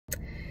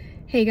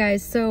Hey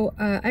guys, so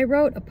I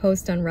wrote a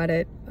post on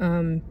Reddit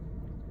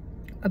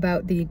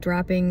about the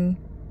dropping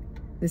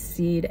the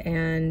seed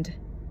and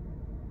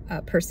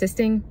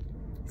persisting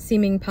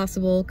seeming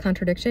possible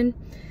contradiction.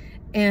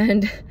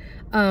 And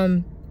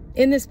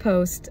in this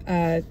post,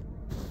 sorry,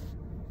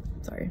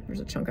 there's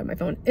a chunk on my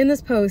phone. In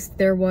this post,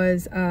 there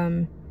was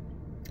some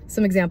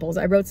examples.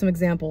 I wrote some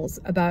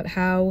examples about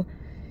how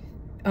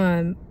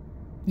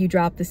you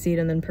drop the seed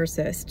and then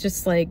persist,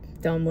 just like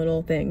dumb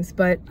little things.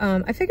 But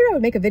I figured I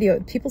would make a video.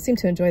 People seem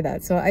to enjoy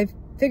that. So I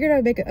figured I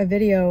would make a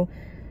video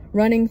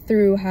running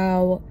through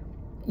how,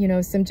 you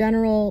know, some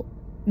general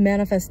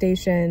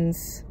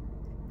manifestations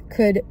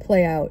could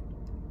play out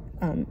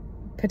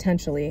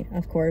potentially.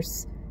 Of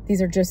course, these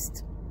are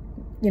just,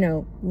 you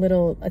know,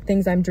 little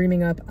things I'm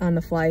dreaming up on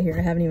the fly here.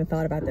 I haven't even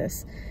thought about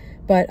this.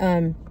 But,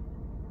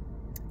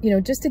 you know,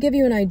 just to give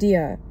you an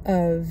idea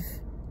of,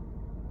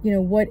 you know,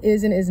 what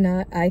is and is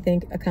not, I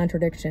think, a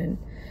contradiction.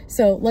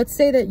 So let's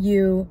say that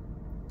you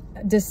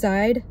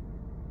decide,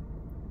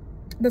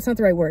 that's not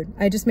the right word.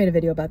 I just made a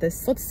video about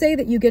this. Let's say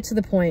that you get to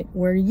the point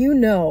where you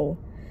know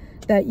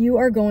that you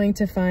are going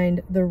to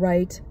find the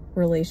right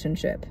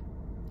relationship.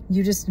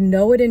 You just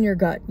know it in your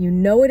gut. You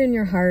know it in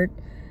your heart,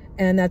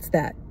 and that's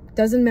that.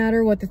 Doesn't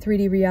matter what the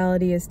 3D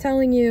reality is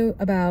telling you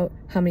about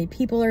how many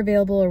people are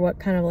available or what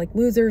kind of like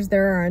losers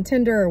there are on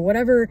Tinder or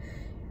whatever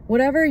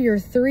your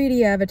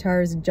 3D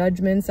avatar's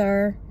judgments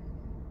are,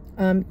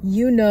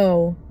 you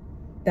know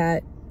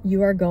that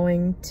you are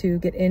going to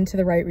get into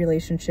the right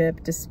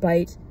relationship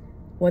despite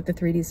what the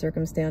 3D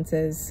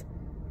circumstances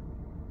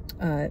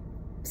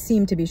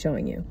seem to be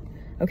showing you.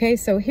 Okay,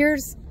 so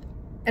here's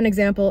an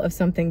example of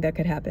something that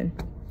could happen,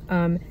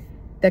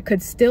 that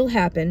could still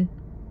happen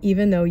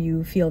even though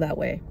you feel that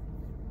way.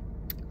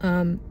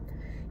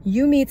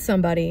 You meet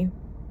somebody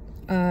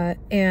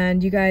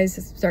and you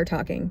guys start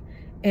talking.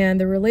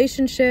 And the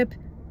relationship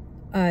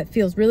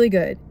feels really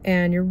good,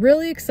 and you're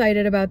really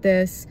excited about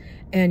this,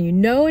 and you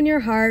know in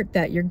your heart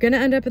that you're gonna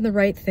end up in the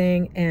right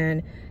thing,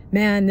 and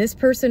man, this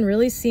person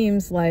really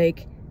seems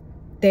like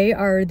they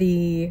are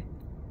the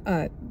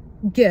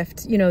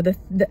gift, you know,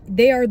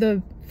 they are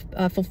the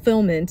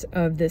fulfillment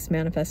of this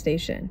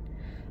manifestation.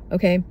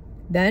 Okay,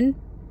 then,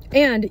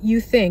 and you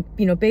think,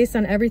 you know, based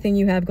on everything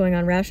you have going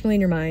on rationally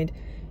in your mind,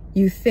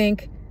 you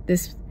think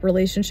this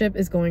relationship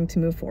is going to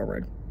move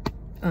forward.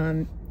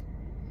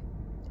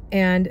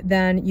 And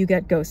then you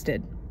get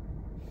ghosted.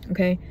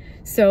 Okay,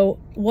 so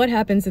what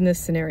happens in this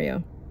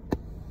scenario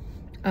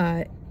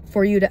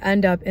for you to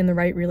end up in the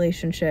right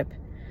relationship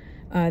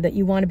that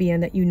you want to be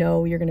in, that you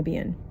know you're going to be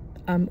in?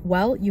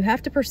 Well, you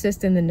have to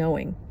persist in the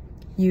knowing.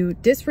 You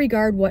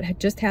disregard what had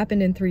just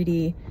happened in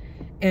 3D,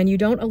 and you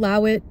don't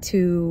allow it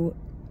to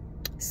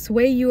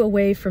sway you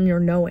away from your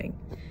knowing.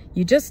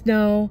 You just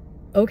know,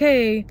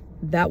 okay,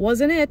 that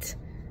wasn't it.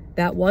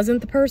 That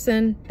wasn't the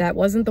person. That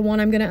wasn't the one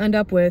I'm going to end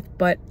up with,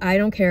 but I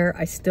don't care.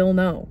 I still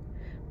know.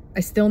 I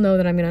still know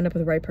that I'm going to end up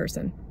with the right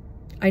person.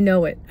 I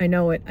know it. I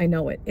know it. I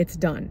know it. It's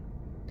done.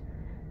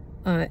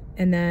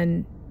 And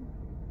then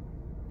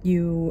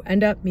you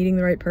end up meeting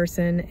the right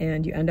person,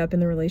 and you end up in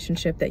the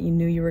relationship that you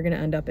knew you were going to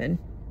end up in.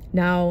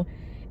 Now,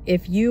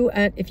 if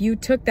you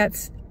took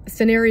that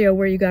scenario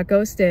where you got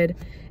ghosted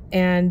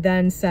and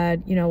then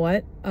said, you know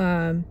what,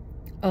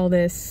 all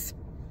this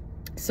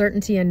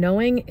certainty and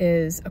knowing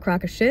is a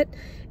crock of shit,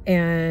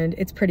 and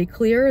it's pretty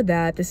clear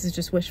that this is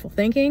just wishful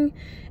thinking,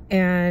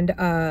 and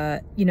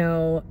you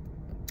know,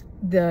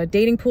 the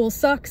dating pool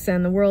sucks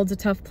and the world's a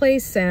tough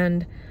place,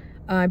 and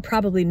I'm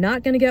probably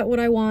not going to get what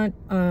I want,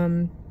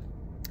 and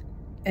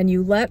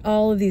you let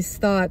all of these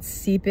thoughts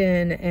seep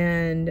in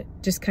and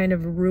just kind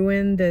of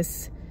ruin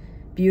this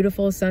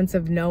beautiful sense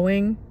of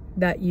knowing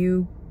that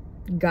you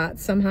got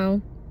somehow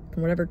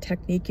from whatever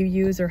technique you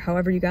use or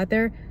however you got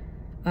there.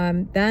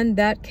 Then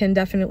that can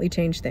definitely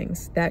change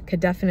things. That could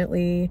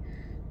definitely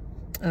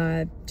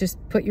just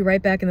put you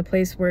right back in the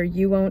place where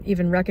you won't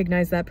even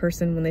recognize that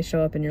person when they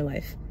show up in your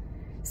life.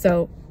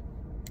 So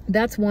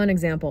that's one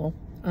example.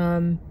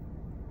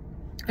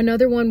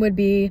 Another one would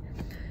be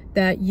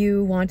that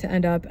you want to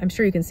end up, I'm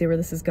sure you can see where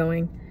this is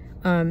going.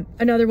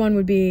 Another one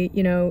would be,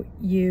 you know,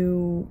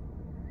 you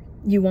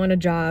want a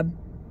job,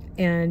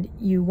 and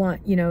you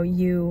want, you know,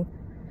 you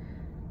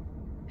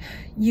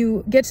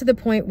get to the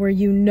point where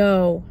you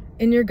know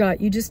in your gut,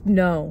 you just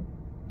know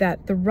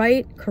that the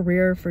right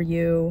career for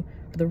you,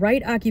 the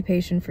right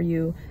occupation for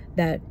you,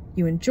 that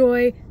you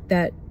enjoy,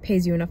 that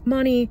pays you enough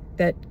money,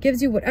 that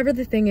gives you whatever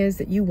the thing is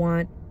that you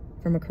want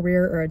from a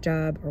career or a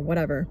job or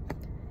whatever,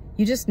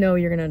 you just know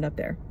you're going to end up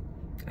there.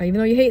 Even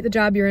though you hate the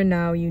job you're in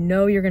now, you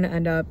know you're going to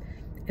end up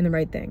in the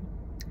right thing.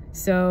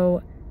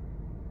 So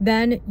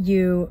then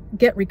you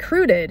get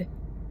recruited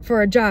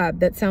for a job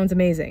that sounds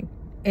amazing.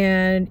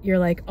 And you're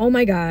like, oh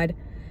my God,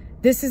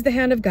 this is the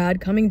hand of God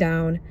coming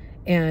down.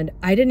 And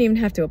I didn't even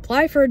have to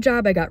apply for a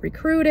job. I got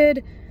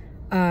recruited.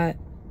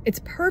 It's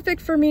perfect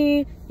for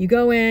me. You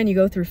go in, you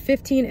go through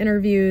 15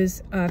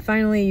 interviews.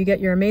 Finally, you get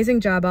your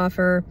amazing job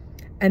offer.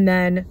 And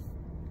then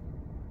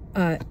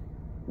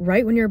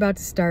right when you're about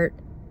to start,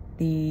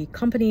 the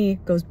company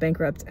goes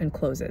bankrupt and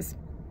closes.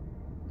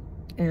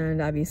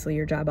 and obviously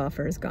your job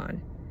offer is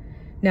gone.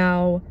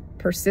 Now,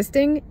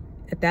 persisting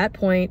at that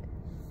point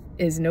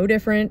is no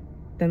different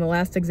than the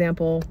last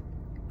example.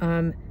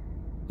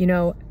 You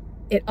know,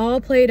 it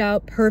all played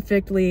out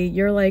perfectly.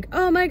 You're like,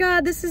 oh my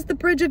God, this is the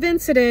bridge of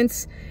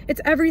incidents. It's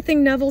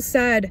everything Neville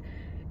said.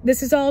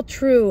 This is all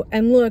true.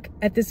 And look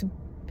at this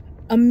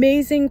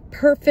amazing,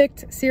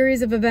 perfect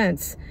series of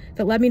events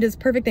that led me to this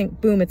perfect thing.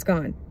 Boom, it's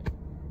gone.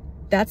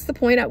 That's the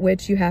point at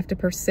which you have to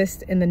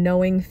persist in the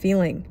knowing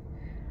feeling.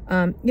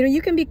 You know,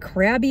 you can be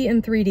crabby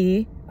in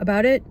 3D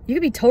about it. You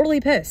can be totally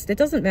pissed. It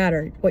doesn't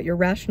matter what your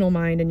rational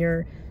mind and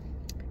your,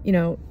 you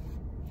know,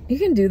 you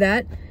can do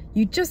that.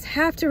 You just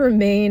have to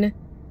remain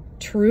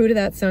true to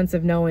that sense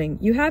of knowing.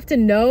 You have to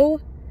know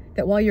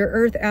that while your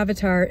Earth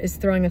avatar is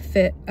throwing a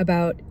fit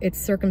about its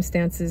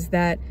circumstances,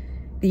 that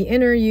the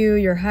inner you,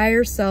 your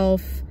higher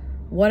self,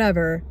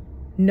 whatever,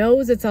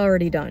 knows it's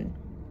already done.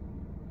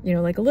 You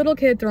know, like a little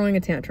kid throwing a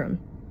tantrum.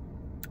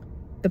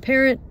 The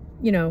parent,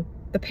 you know,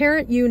 the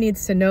parent you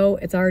needs to know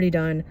it's already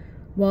done,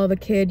 while the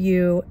kid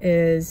you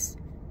is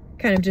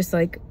kind of just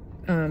like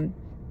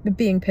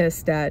being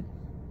pissed at,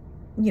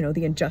 you know,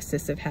 the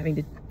injustice of having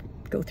to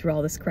go through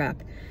all this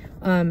crap.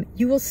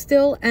 You will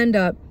still end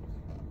up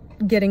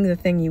getting the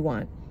thing you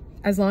want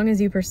as long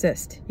as you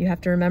persist. You have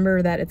to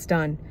remember that it's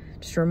done.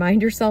 Just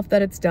remind yourself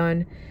that it's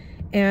done.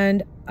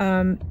 And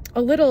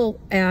a little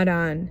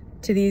add-on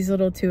to these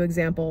little two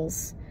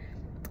examples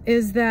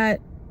is that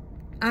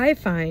I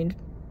find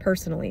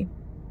personally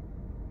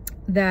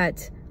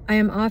that I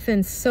am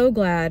often so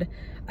glad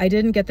I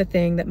didn't get the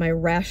thing that my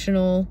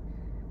rational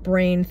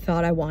brain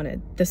thought I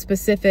wanted. The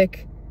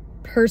specific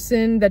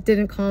person that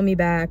didn't call me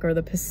back, or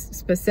the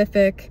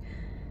specific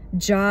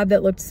job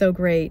that looked so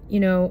great.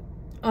 You know,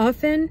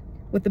 often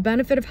with the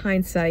benefit of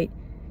hindsight,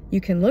 you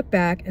can look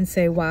back and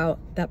say, wow,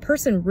 that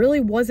person really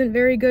wasn't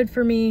very good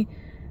for me.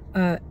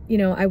 You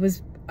know, I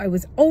was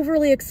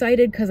overly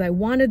excited because I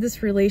wanted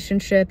this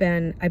relationship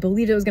and I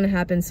believed it was going to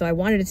happen, so I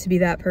wanted it to be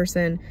that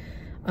person.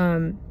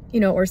 You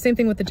know, or same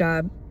thing with the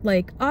job.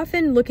 Like,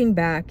 often looking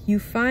back, you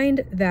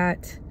find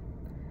that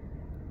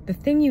the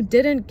thing you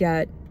didn't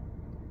get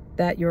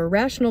that your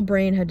rational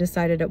brain had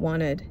decided it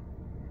wanted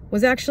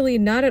was actually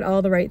not at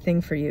all the right thing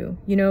for you.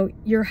 You know,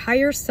 your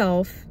higher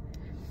self,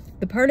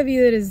 the part of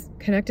you that is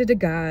connected to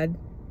God,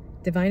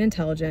 divine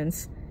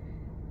intelligence,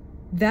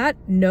 that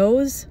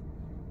knows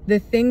the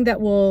thing that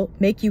will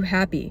make you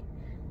happy.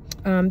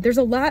 There's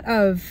a lot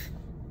of,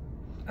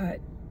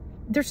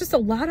 there's just a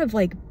lot of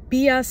like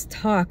BS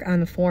talk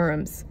on the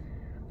forums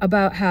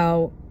about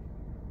how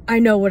I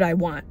know what I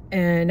want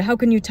and how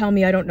can you tell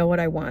me I don't know what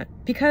I want?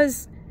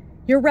 Because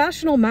your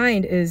rational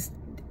mind is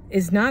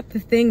not the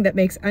thing that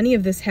makes any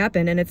of this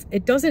happen, and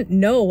it doesn't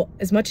know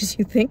as much as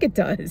you think it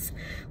does.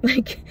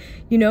 Like,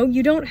 you know,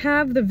 you don't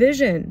have the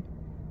vision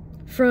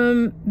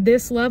from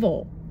this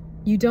level.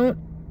 You're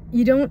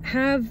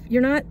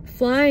not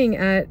flying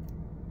at,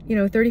 you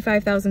know,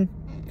 35,000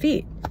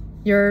 feet.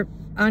 You're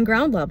on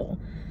ground level.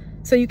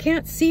 So you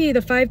can't see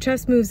the 5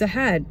 chess moves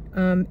ahead,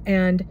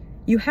 and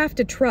you have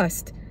to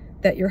trust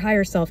that your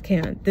higher self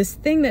can. This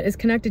thing that is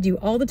connected to you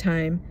all the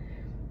time,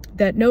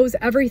 that knows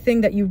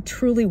everything that you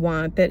truly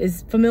want, that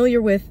is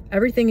familiar with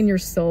everything in your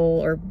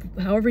soul, or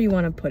however you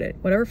want to put it,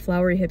 whatever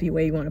flowery hippie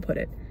way you want to put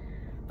it.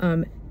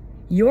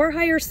 Your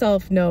higher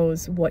self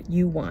knows what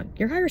you want.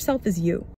 Your higher self is you.